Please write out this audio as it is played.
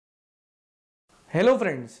Hello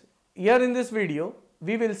friends, here in this video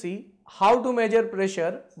we will see how to measure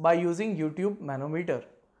pressure by using YouTube manometer.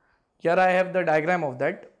 Here I have the diagram of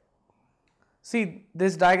that. See,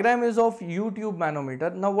 this diagram is of YouTube manometer.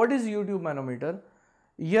 Now what is YouTube manometer?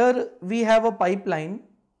 Here we have a pipeline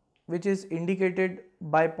which is indicated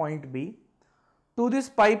by point B. To this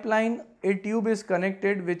pipeline a tube is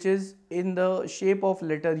connected which is in the shape of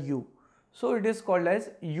letter U. So it is called as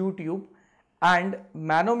U tube, and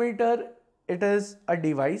manometer, it is a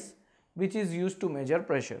device which is used to measure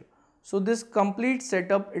pressure. So this complete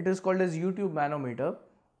setup, it is called as U tube manometer,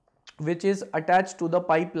 which is attached to the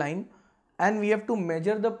pipeline, and we have to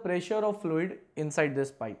measure the pressure of fluid inside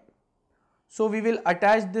this pipe. So we will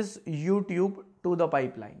attach this U tube to the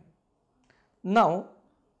pipeline. Now,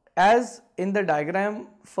 as in the diagram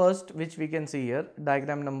first, which we can see here,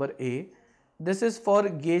 diagram number A, this is for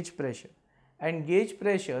gauge pressure, and gauge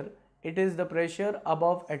pressure, it is the pressure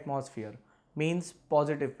above atmosphere, means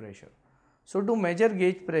positive pressure. So to measure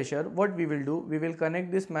gauge pressure, what we will do, we will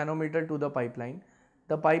connect this manometer to the pipeline.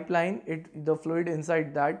 The pipeline, the fluid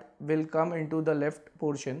inside that will come into the left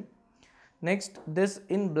portion. Next, this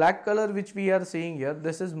in black color which we are seeing here,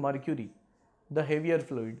 this is mercury, the heavier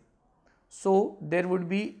fluid. So there would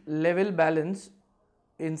be level balance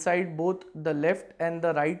inside both the left and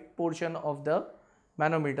the right portion of the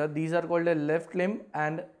manometer. These are called a left limb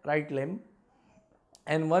and right limb.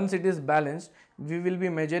 And once it is balanced, we will be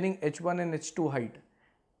measuring H1 and H2 height.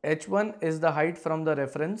 H1 is the height from the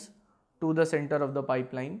reference to the center of the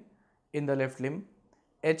pipeline in the left limb.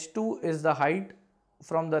 H2 is the height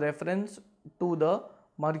from the reference to the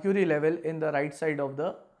mercury level in the right side of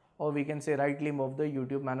the, or we can say right limb of the U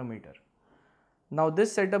tube manometer. Now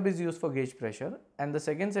this setup is used for gauge pressure, and the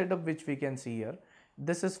second setup which we can see here,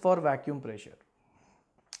 this is for vacuum pressure.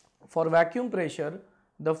 For vacuum pressure,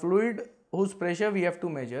 the fluid whose pressure we have to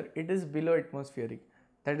measure, it is below atmospheric,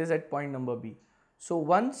 that is at point number B. So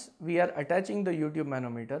once we are attaching the U tube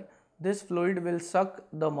manometer, this fluid will suck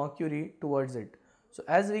the mercury towards it. So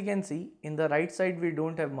as we can see, in the right side we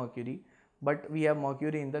don't have mercury, but we have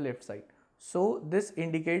mercury in the left side. So this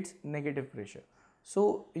indicates negative pressure.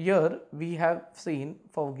 So here we have seen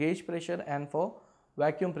for gauge pressure and for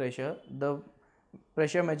vacuum pressure, the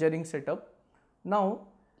pressure measuring setup. Now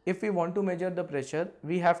if we want to measure the pressure,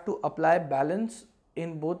 we have to apply balance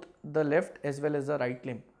in both the left as well as the right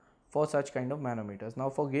limb for such kind of manometers. Now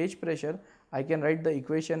for gauge pressure, I can write the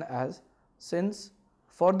equation as, since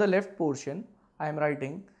for the left portion I am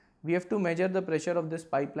writing, we have to measure the pressure of this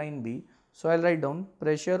pipeline B. So I will write down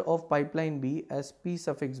pressure of pipeline B as P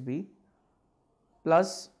suffix B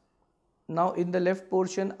plus, now in the left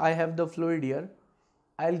portion I have the fluid here.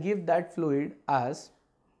 I will give that fluid as,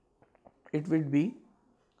 it will be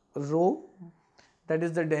rho, that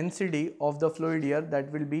is the density of the fluid here,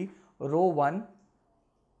 that will be rho 1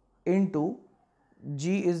 into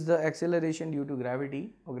g is the acceleration due to gravity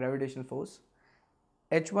or gravitational force,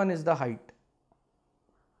 h1 is the height.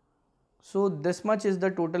 So this much is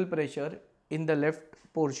the total pressure in the left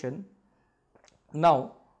portion.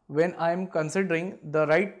 Now when I am considering the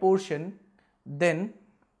right portion, then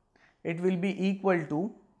it will be equal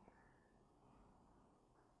to,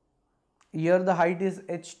 here the height is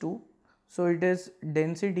h2, so it is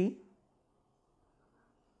density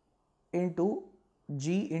into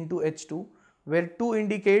g into h2, where 2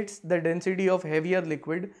 indicates the density of heavier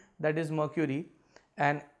liquid, that is mercury,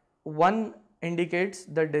 and 1 indicates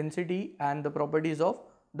the density and the properties of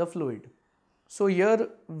the fluid. So here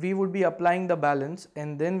we would be applying the balance,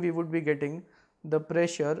 and then we would be getting the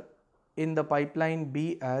pressure in the pipeline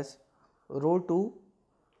B as rho 2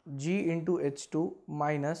 G into H2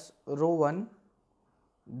 minus rho 1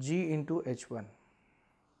 G into H1.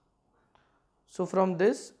 So from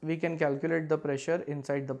this we can calculate the pressure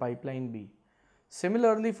inside the pipeline B.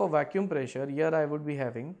 Similarly for vacuum pressure, here I would be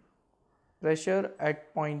having pressure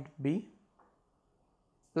at point B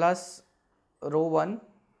plus rho 1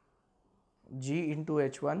 G into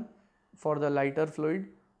H1 for the lighter fluid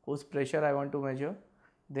whose pressure I want to measure,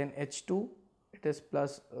 then H2, it is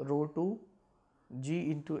plus rho 2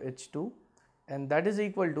 G into H2, and that is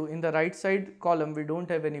equal to, in the right side column we don't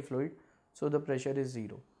have any fluid, so the pressure is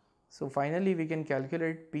 0. So finally we can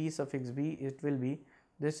calculate P suffix B, it will be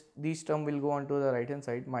this, these term will go on to the right hand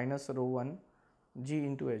side, minus rho 1 G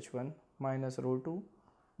into H1 minus rho 2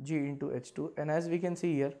 G into H2, and as we can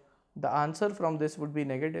see here, the answer from this would be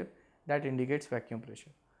negative, that indicates vacuum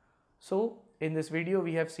pressure. So in this video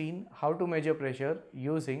we have seen how to measure pressure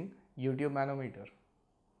using U tube manometer.